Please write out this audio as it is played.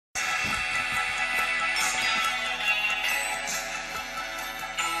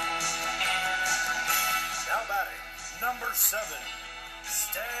7,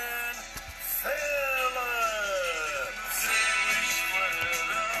 Stan Phillips. Spread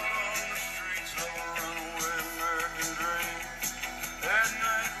out on the streets of a runaway American dream. At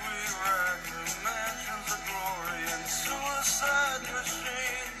night we ride through mansions of glory and suicide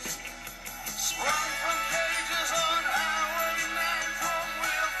machines. Sprung from cages on Highway 9, chrome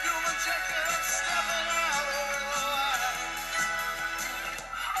wheel, fuel injected, stepping out over the line.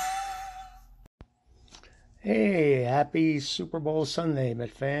 Hey, happy Super Bowl Sunday, Met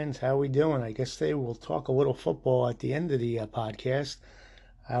fans. How we doing? I guess today we'll talk a little football at the end of the podcast.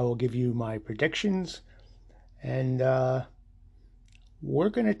 I will give you my predictions, and we're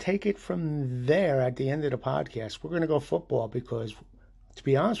going to take it from there at the end of the podcast. We're going to go football because, to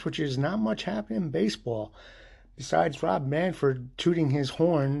be honest with you, there's not much happening in baseball. Besides Rob Manfred tooting his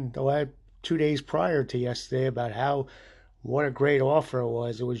horn the last 2 days prior to yesterday about what a great offer it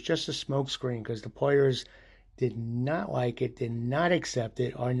was just a smokescreen because the players did not like it, did not accept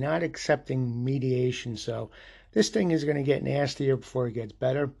it, are not accepting mediation. So this thing is going to get nastier before it gets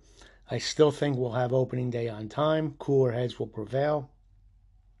better. I still think we'll have opening day on time. Cooler heads will prevail.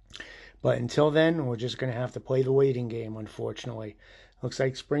 But until then, we're just going to have to play the waiting game, unfortunately. Looks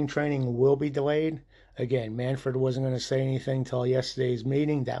like spring training will be delayed. Again, Manfred wasn't going to say anything until yesterday's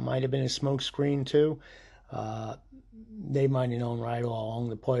meeting. That might have been a smokescreen too. They might have known right all along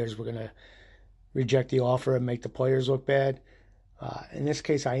the players were going to reject the offer and make the players look bad. In this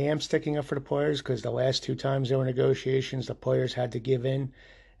case, I am sticking up for the players because the last 2 times there were negotiations, the players had to give in.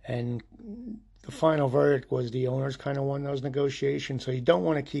 And the final verdict was the owners kind of won those negotiations. So you don't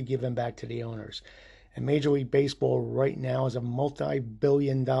want to keep giving back to the owners. And Major League Baseball right now is a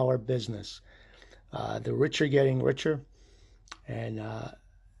multi-billion-dollar business. The rich are getting richer. And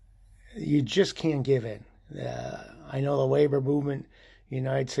you just can't give in. I know the labor movement in the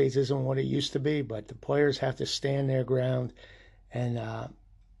United States isn't what it used to be, but the players have to stand their ground, and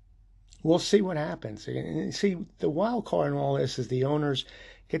we'll see what happens. And see, the wild card in all this is the owners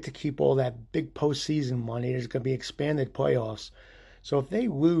get to keep all that big postseason money. There's going to be expanded playoffs. So if they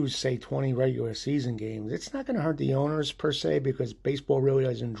lose, say, 20 regular season games, it's not going to hurt the owners per se because baseball really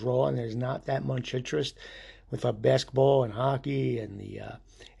doesn't draw, and there's not that much interest with basketball and hockey and the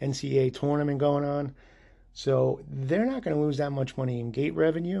NCAA tournament going on. So they're not going to lose that much money in gate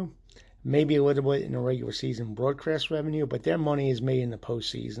revenue, maybe a little bit in the regular season broadcast revenue, but their money is made in the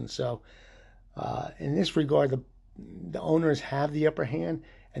postseason. So in this regard, the owners have the upper hand,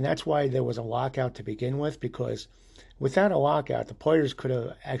 and that's why there was a lockout to begin with, because without a lockout, the players could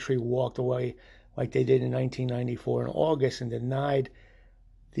have actually walked away like they did in 1994 in August and denied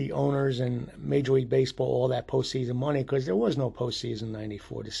the owners and Major League Baseball all that postseason money because there was no postseason in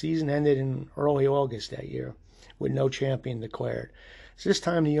 94. The season ended in early August that year with no champion declared. So this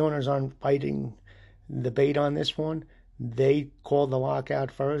time the owners aren't fighting the bait on this one. They called the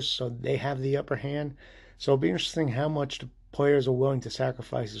lockout first, so they have the upper hand. So it'll be interesting how much the players are willing to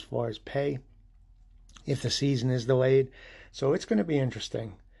sacrifice as far as pay if the season is delayed. So it's going to be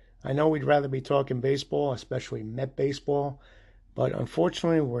interesting. I know we'd rather be talking baseball, especially Met baseball, but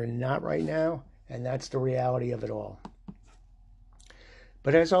unfortunately, we're not right now, and that's the reality of it all.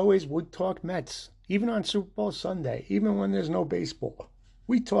 But as always, we talk Mets, even on Super Bowl Sunday, even when there's no baseball.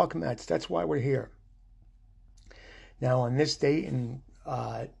 We talk Mets. That's why we're here. Now, on this date in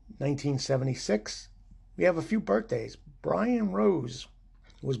 1976, we have a few birthdays. Brian Rose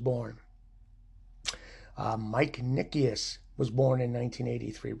was born. Mike Nickius was born in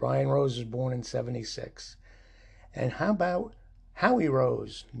 1983. Brian Rose was born in 76. And how about Howie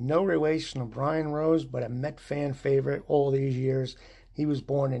Rose? No relation to Brian Rose, but a Met fan favorite all these years. He was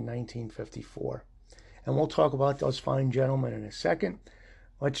born in 1954. And we'll talk about those fine gentlemen in a second.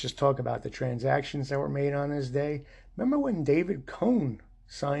 Let's just talk about the transactions that were made on this day. Remember when David Cone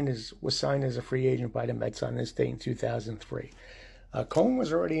was signed as a free agent by the Mets on this day in 2003? Cone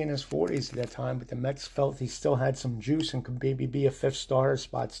was already in his 40s at that time, but the Mets felt he still had some juice and could maybe be a fifth starter,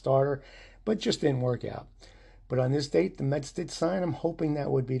 spot starter, but it just didn't work out. But on this date, the Mets did sign him, hoping that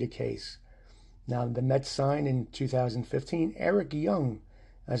would be the case. Now, the Mets signed in 2015 Eric Young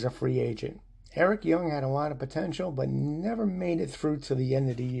as a free agent. Eric Young had a lot of potential, but never made it through to the end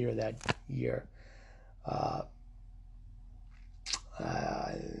of the year that year.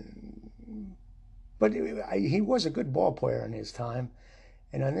 But he was a good ball player in his time.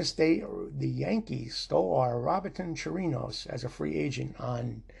 And on this date, the Yankees stole our Roberton Chirinos as a free agent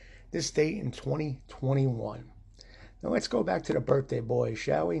on this date in 2021. Now let's go back to the birthday boy,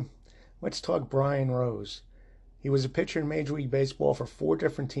 shall we? Let's talk Brian Rose. He was a pitcher in Major League Baseball for 4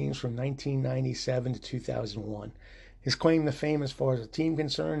 different teams from 1997 to 2001. His claim to fame as far as a team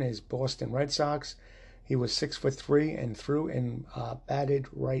concerned is Boston Red Sox. He was 6'3" and threw and batted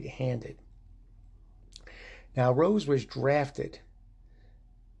right-handed. Now, Rose was drafted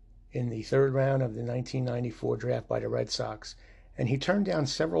in the third round of the 1994 draft by the Red Sox, and he turned down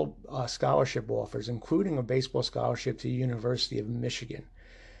several scholarship offers, including a baseball scholarship to the University of Michigan.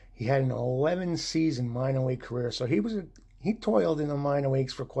 He had an 11-season minor league career, so he toiled in the minor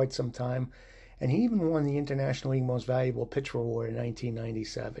leagues for quite some time, and he even won the International League Most Valuable Pitcher Award in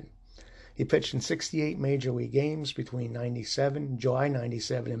 1997. He pitched in 68 major league games between July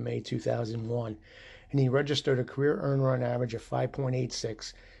 97 and May 2001, and he registered a career earned run average of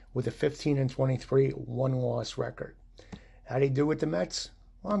 5.86 with a 15-23 one-loss record. How'd he do with the Mets?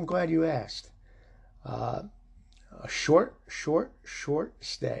 Well, I'm glad you asked. A short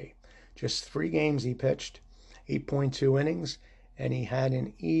stay. Just 3 games he pitched, 8.2 innings, and he had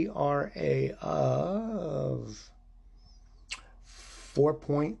an ERA of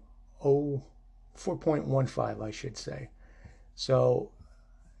 4.15, I should say. So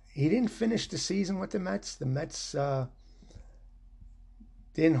he didn't finish the season with the Mets. The Mets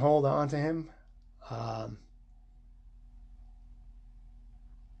didn't hold on to him.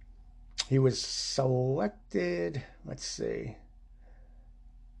 He was selected, let's see.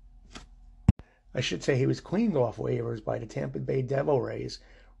 I should say he was cleaned off waivers by the Tampa Bay Devil Rays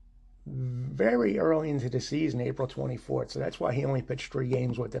very early into the season, April 24th. So that's why he only pitched 3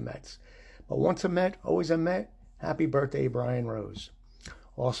 games with the Mets. But once a Met, always a Met. Happy birthday, Brian Rose.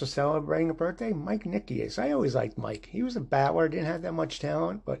 Also celebrating a birthday, Mike Nickias. I always liked Mike. He was a battler, didn't have that much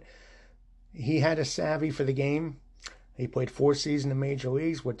talent, but he had a savvy for the game. He played 4 seasons in Major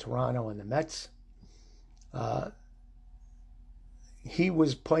Leagues with Toronto and the Mets. He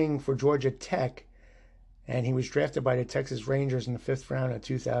was playing for Georgia Tech, and he was drafted by the Texas Rangers in the 5th round of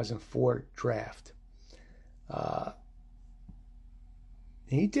 2004 draft.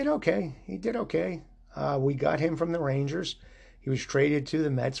 He did okay. We got him from the Rangers. He was traded to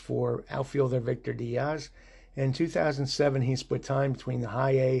the Mets for outfielder Victor Diaz. In 2007, he split time between the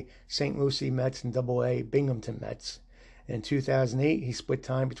High A St. Lucie Mets and Double A Binghamton Mets. In 2008, he split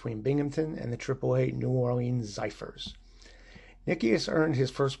time between Binghamton and the Triple A New Orleans Zephyrs. Nickias earned his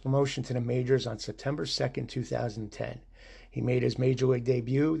first promotion to the majors on September 2nd, 2010. He made his major league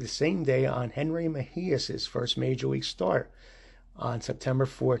debut the same day on Henry Mejias' first major league start on September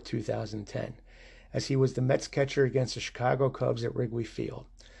 4th, 2010, as he was the Mets catcher against the Chicago Cubs at Wrigley Field.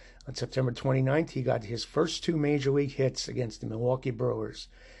 On September 29th, he got his first 2 major league hits against the Milwaukee Brewers.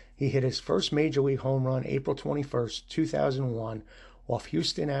 He hit his first major league home run April 21st, 2001, off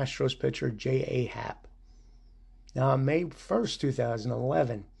Houston Astros pitcher J.A. Happ. Now, on May 1st,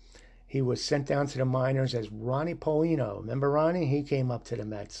 2011, he was sent down to the minors as Ronnie Paulino. Remember Ronnie? He came up to the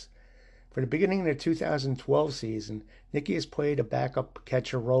Mets. For the beginning of the 2012 season, Nickias played a backup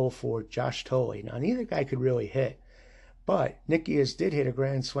catcher role for Josh Thole. Now, neither guy could really hit, but Nickias did hit a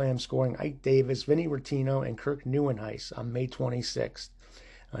grand slam, scoring Ike Davis, Vinny Rottino, and Kirk Neuenhuis on May 26th.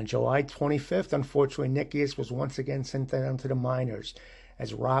 On July 25th, unfortunately, Nickias was once again sent down to the minors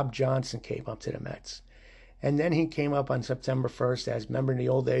as Rob Johnson came up to the Mets. And then he came up on September 1st, as remember in the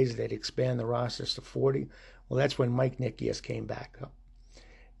old days they'd expand the rosters to 40. Well, that's when Mike Nickias came back up.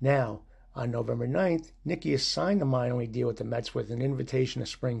 Now, on November 9th, Nickias signed a minor league deal with the Mets with an invitation to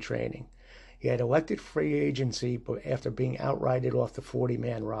spring training. He had elected free agency after being outrighted off the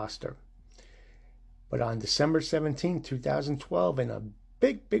 40-man roster. But on December 17, 2012, in a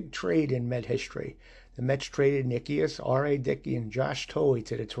big trade in Met history, the Mets traded Nickias, R.A. Dickey, and Josh Thole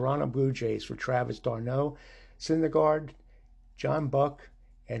to the Toronto Blue Jays for Travis d'Arnaud, Syndergaard, John Buck,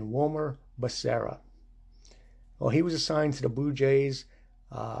 and Wilmer Becerra. Well, he was assigned to the Blue Jays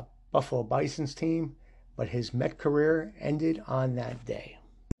Buffalo Bison's team, but his Met career ended on that day.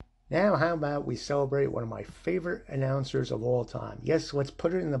 Now, how about we celebrate one of my favorite announcers of all time? Yes, let's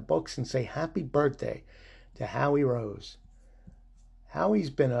put it in the books and say happy birthday to Howie Rose. Howie's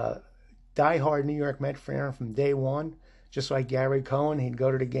been a diehard New York Met fan from day one. Just like Gary Cohen, he'd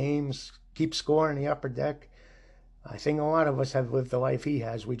go to the games, keep score in the upper deck. I think a lot of us have lived the life he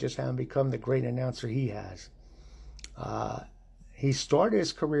has. We just haven't become the great announcer he has. He started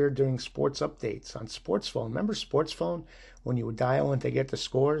his career doing sports updates on Sports Phone. Remember Sports Phone? When you would dial in to get the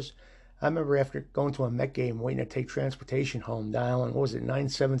scores? I remember after going to a Met game, waiting to take transportation home, dialing,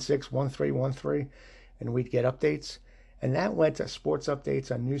 976-1313, and we'd get updates. And that led to sports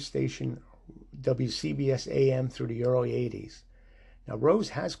updates on news station WCBS AM through the early 80s. Now, Rose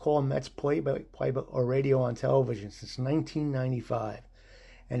has called Mets play-by-play or radio on television since 1995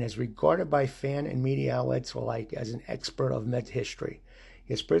 and is regarded by fan and media outlets alike as an expert of Mets history.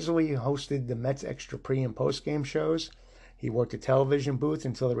 He has previously hosted the Mets Extra pre- and post-game shows. He worked a television booth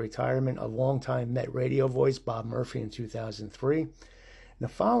until the retirement of longtime Met radio voice Bob Murphy in 2003. The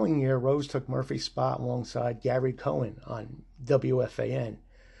following year, Rose took Murphy's spot alongside Gary Cohen on WFAN.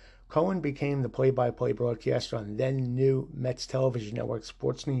 Cohen became the play-by-play broadcaster on then-new Mets television network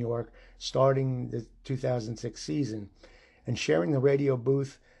Sports New York starting the 2006 season and sharing the radio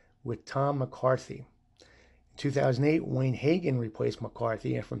booth with Tom McCarthy. In 2008, Wayne Hagan replaced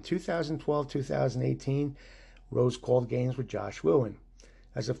McCarthy, and from 2012-2018, Rose called games with Josh Lewin.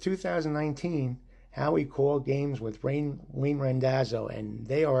 As of 2019, Howie called games with Wayne Randazzo, and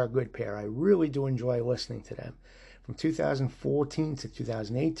they are a good pair. I really do enjoy listening to them. From 2014 to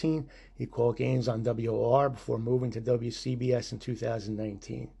 2018, he called games on WOR before moving to WCBS in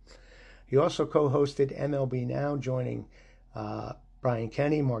 2019. He also co-hosted MLB Now, joining Brian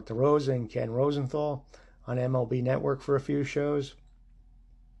Kenny, Mark DeRosa, and Ken Rosenthal on MLB Network for a few shows.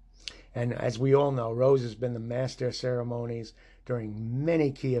 And as we all know, Rose has been the master of ceremonies during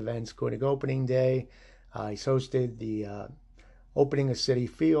many key events, including opening day. He's hosted the opening of Citi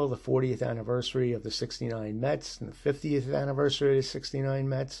Field, the 40th anniversary of the 69 Mets, and the 50th anniversary of the 69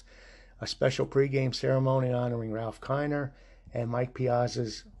 Mets, a special pregame ceremony honoring Ralph Kiner, and Mike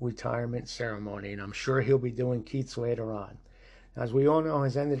Piazza's retirement ceremony. And I'm sure he'll be doing Keith's later on. Now, as we all know,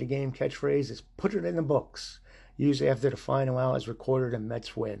 his end of the game catchphrase is "put it in the books," used after the final out is recorded and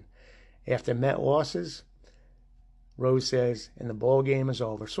Mets win. After Met losses, Rose says, and the ball game is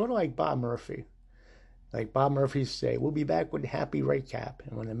over. Sort of like Bob Murphy. Like Bob Murphy say, we'll be back with a happy right cap.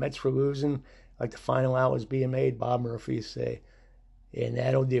 And when the Mets were losing, like the final out was being made, Bob Murphy say, and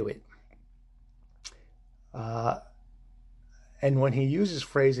that'll do it. And when he uses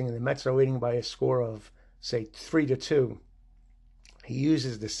phrasing and the Mets are leading by a score of, say, 3-2, he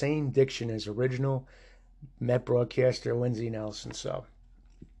uses the same diction as original Met broadcaster Lindsey Nelson. So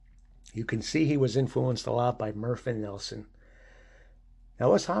you can see he was influenced a lot by Murph and Nelson.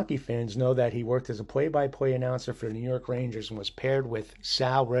 Now, us hockey fans know that he worked as a play-by-play announcer for the New York Rangers and was paired with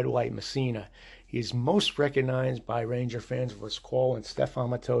Sal Red Light Messina. He is most recognized by Ranger fans for his call when Stefan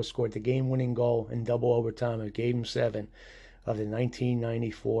Matteau scored the game-winning goal in double overtime of Game 7 of the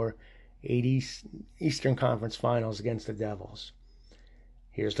 1994 Eastern Conference Finals against the Devils.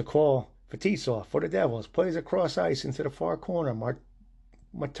 Here's the call. Fetisov for the Devils plays across ice into the far corner.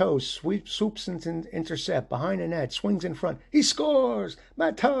 Matteau swoops into intercept behind the net, swings in front. He scores!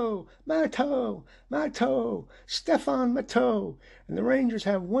 Matteau! Matteau! Matteau! Stefan Matteau! And the Rangers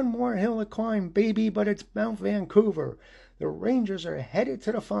have one more hill to climb, baby, but it's Mount Vancouver. The Rangers are headed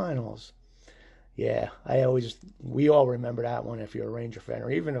to the finals. Yeah, we all remember that one if you're a Ranger fan,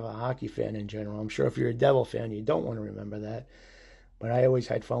 or even if a hockey fan in general. I'm sure if you're a Devil fan, you don't want to remember that. But I always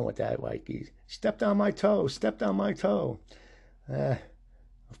had fun with that. Like, he stepped on my toe, stepped on my toe.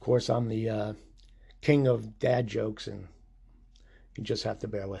 Of course, I'm the king of dad jokes, and you just have to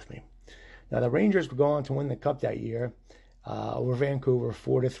bear with me. Now, the Rangers would go on to win the Cup that year over Vancouver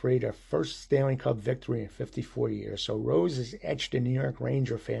 4-3, their first Stanley Cup victory in 54 years. So Rose is etched in New York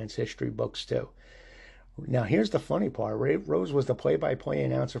Ranger fans' history books, too. Now, here's the funny part. Rose was the play-by-play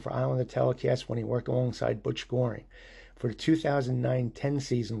announcer for Islander telecast when he worked alongside Butch Goring. For the 2009-10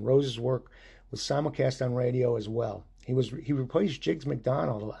 season, Rose's work was simulcast on radio as well. He replaced Jiggs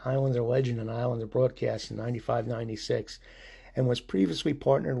McDonald, Islander legend and Islander broadcast in 95-96, and was previously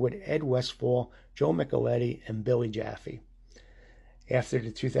partnered with Ed Westfall, Joe Micheletti, and Billy Jaffe. After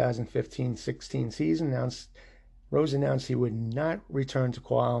the 2015-16 season, Rose announced he would not return to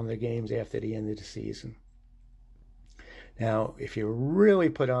call Islander games after the end of the season. Now, if you really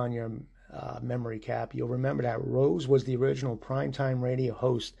put on your memory cap, you'll remember that Rose was the original primetime radio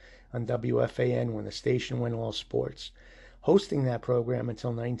host on WFAN when the station went all sports, hosting that program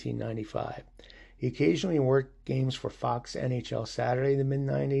until 1995. He occasionally worked games for Fox NHL Saturday in the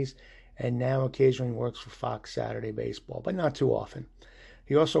mid-90s, and now occasionally works for Fox Saturday Baseball, but not too often.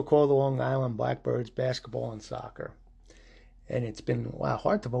 He also called the Long Island Blackbirds basketball and soccer. And it's been,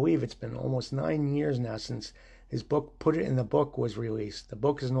 hard to believe, it's been almost 9 years now since his book, Put It in the Book, was released. The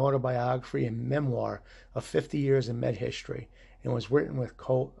book is an autobiography and memoir of 50 years in Met history and was written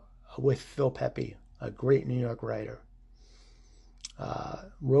with Phil Pepe, a great New York writer.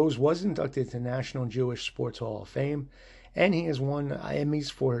 Rose was inducted to National Jewish Sports Hall of Fame, and he has won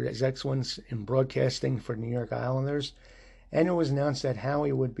Emmys for his excellence in broadcasting for the New York Islanders, and it was announced that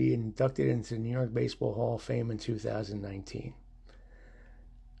Howie would be inducted into the New York Baseball Hall of Fame in 2019.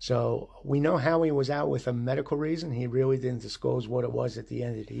 So we know Howie was out with a medical reason. He really didn't disclose what it was at the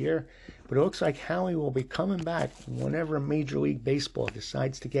end of the year, but it looks like Howie will be coming back whenever Major League Baseball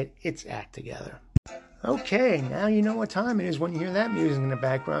decides to get its act together. Okay, now you know what time it is when you hear that music in the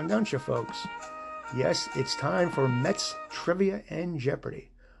background, don't you, folks? Yes, it's time for Mets Trivia and Jeopardy.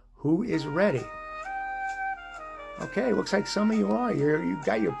 Who is ready? Okay, looks like some of you are. You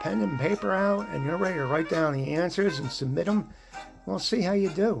got your pen and paper out and you're ready to write down the answers and submit them. We'll see how you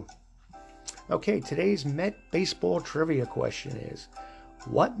do. Okay, today's Met baseball trivia question is,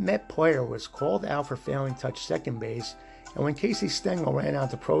 what Met player was called out for failing to touch second base, and when Casey Stengel ran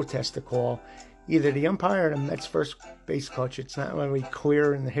out to protest the call, either the umpire or the Mets first base coach, it's not really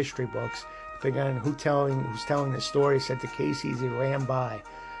clear in the history books, depending on who's telling the story, said to Casey as he ran by,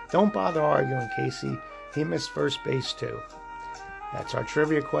 "Don't bother arguing, Casey. He missed first base too." That's our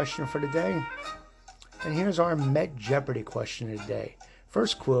trivia question for today. And here's our Met Jeopardy question of the day.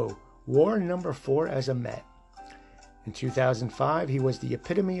 First clue, wore number 4 as a Met. In 2005, he was the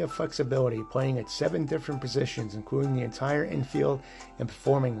epitome of flexibility, playing at 7 different positions, including the entire infield and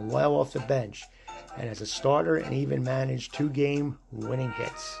performing well off the bench, and as a starter and even managed 2-game winning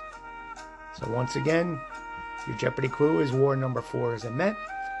hits. So once again, your Jeopardy clue is wore number 4 as a Met,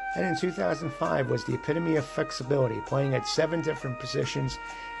 and in 2005 was the epitome of flexibility, playing at 7 different positions,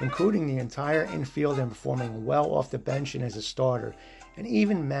 including the entire infield and performing well off the bench and as a starter, and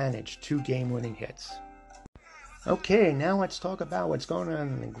even managed 2-game winning hits. Okay, now let's talk about what's going on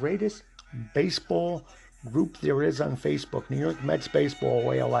in the greatest baseball group there is on Facebook, New York Mets Baseball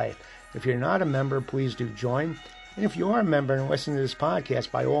Way of Life. If you're not a member, please do join. And if you are a member and listen to this podcast,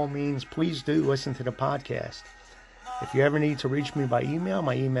 by all means, please do listen to the podcast. If you ever need to reach me by email,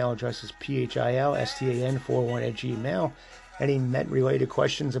 my email address is philstan41@gmail. Any Met-related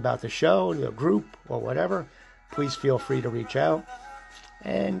questions about the show, the group, or whatever, please feel free to reach out.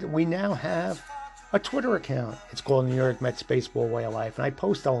 And we now have a Twitter account. It's called New York Mets Baseball Way of Life. And I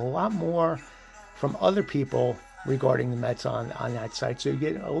post a lot more from other people regarding the Mets on that site. So you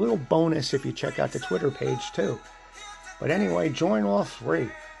get a little bonus if you check out the Twitter page too. But anyway, join all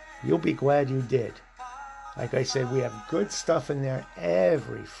 3. You'll be glad you did. Like I said, we have good stuff in there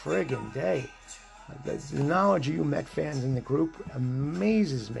every friggin' day. The knowledge of you Met fans in the group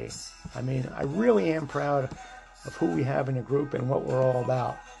amazes me. I mean, I really am proud of who we have in the group and what we're all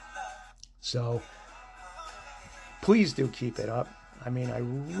about. So please do keep it up. I mean, I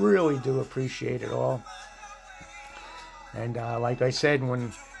really do appreciate it all. And like I said,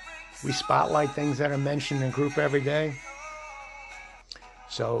 when we spotlight things that are mentioned in the group every day.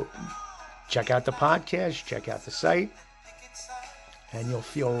 So check out the podcast, check out the site, and you'll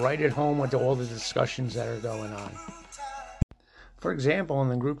feel right at home with all the discussions that are going on. For example, in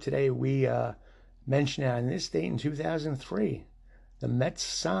the group today, we mentioned on this date in 2003, the Mets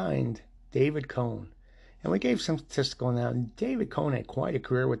signed David Cone. And we gave some statistical on that. David Cone had quite a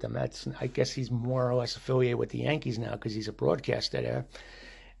career with the Mets. I guess he's more or less affiliated with the Yankees now because he's a broadcaster there.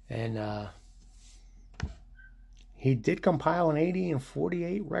 And he did compile an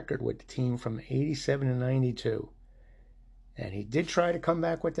 80-48 record with the team from 87 to 92. And he did try to come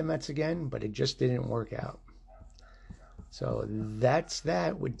back with the Mets again, but it just didn't work out. So that's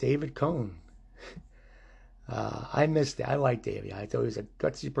that with David Cone. I missed it. I like Davey. I thought he was a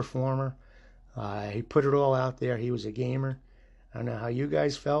gutsy performer. He put it all out there. He was a gamer. I don't know how you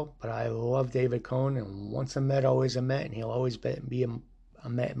guys felt, but I love David Cone. And once a Met, always a Met. And he'll always be a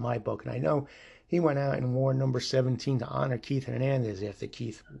Met in my book. And I know he went out and wore number 17 to honor Keith Hernandez after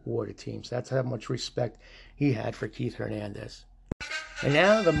Keith wore the team. So that's how much respect he had for Keith Hernandez. And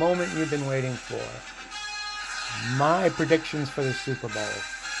now the moment you've been waiting for. My predictions for the Super Bowl.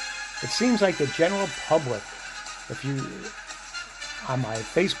 It seems like the general public, if you on my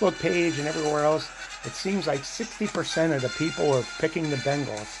Facebook page and everywhere else, it seems like 60% of the people are picking the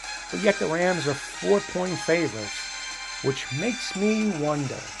Bengals, but yet the Rams are 4-point favorites, which makes me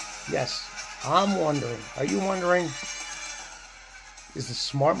wonder. Yes, I'm wondering. Are you wondering? Is the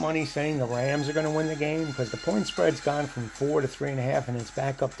smart money saying the Rams are going to win the game? Because the point spread's gone from 4 to 3.5, and it's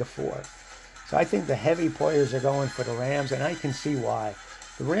back up to 4. So I think the heavy players are going for the Rams, and I can see why.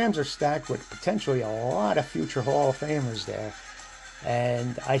 The Rams are stacked with potentially a lot of future Hall of Famers there.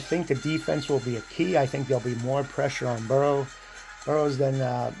 And I think the defense will be a key. I think there'll be more pressure on Burrows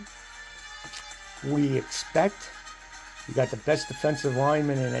than we expect. You got the best defensive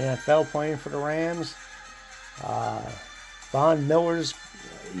lineman in the NFL playing for the Rams. Von Miller's,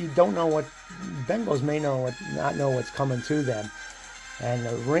 you don't know what, Bengals may not know what's coming to them. And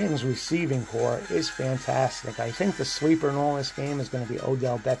the Rams receiving core is fantastic. I think the sleeper in all this game is going to be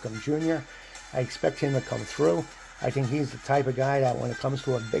Odell Beckham Jr. I expect him to come through. I think he's the type of guy that when it comes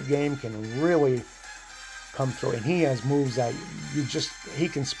to a big game can really come through. And he has moves that he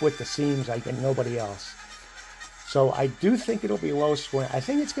can split the seams like nobody else. So I do think it'll be low scoring. I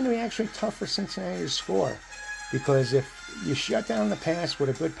think it's going to be actually tough for Cincinnati to score. Because if you shut down the pass with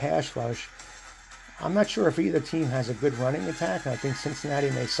a good pass rush, I'm not sure if either team has a good running attack. I think Cincinnati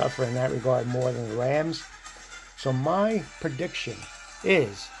may suffer in that regard more than the Rams. So my prediction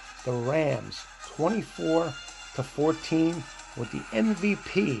is the Rams 24-14 with the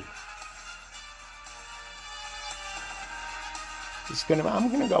MVP. I'm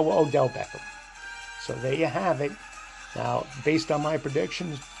going to go with Odell Beckham. So there you have it. Now, based on my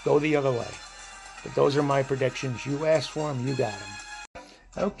predictions, go the other way. But those are my predictions. You asked for them, you got them.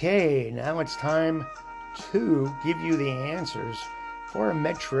 Okay, now it's time to give you the answers for a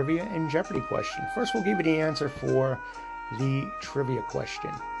Met Trivia and Jeopardy question. First, we'll give you the answer for the trivia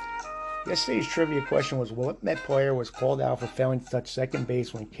question. Yesterday's trivia question was, what Met player was called out for failing to touch second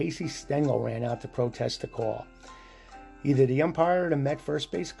base when Casey Stengel ran out to protest the call? Either the umpire or the Met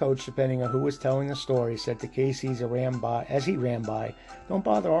first base coach, depending on who was telling the story, said to Casey as he ran by, "Don't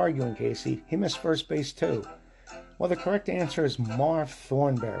bother arguing, Casey. He missed first base too." Well, the correct answer is Marv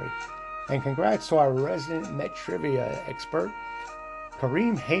Thornberry. And congrats to our resident Met Trivia expert,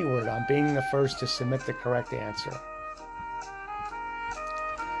 Kareem Hayward, on being the first to submit the correct answer.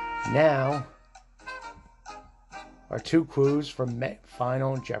 Now, our two clues for Met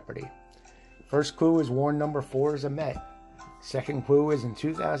Final Jeopardy. First clue is worn number 4 is a Met. Second clue is in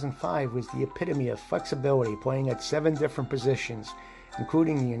 2005 was the epitome of flexibility, playing at 7 different positions,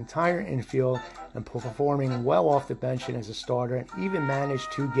 including the entire infield, and performing well off the bench and as a starter, and even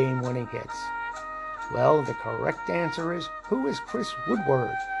managed 2 game-winning hits. Well, the correct answer is, who is Chris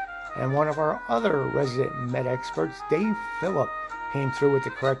Woodward? And one of our other resident Met experts, Dave Phillip, came through with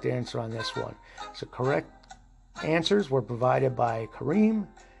the correct answer on this one. So correct answers were provided by Kareem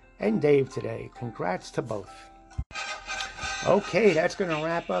and Dave today. Congrats to both. Okay, that's going to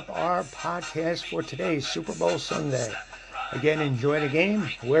wrap up our podcast for today's Super Bowl Sunday. Again, enjoy the game,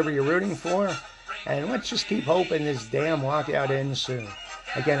 whoever you're rooting for, and let's just keep hoping this damn lockout ends soon.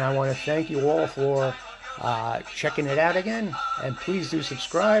 Again, I want to thank you all for checking it out again, and please do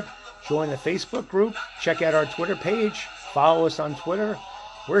subscribe, join the Facebook group, check out our Twitter page, follow us on Twitter.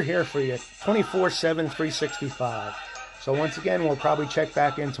 We're here for you 24/7, 365. So once again, we'll probably check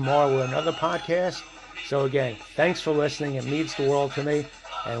back in tomorrow with another podcast. So again, thanks for listening. It means the world to me,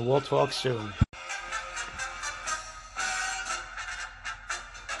 and we'll talk soon.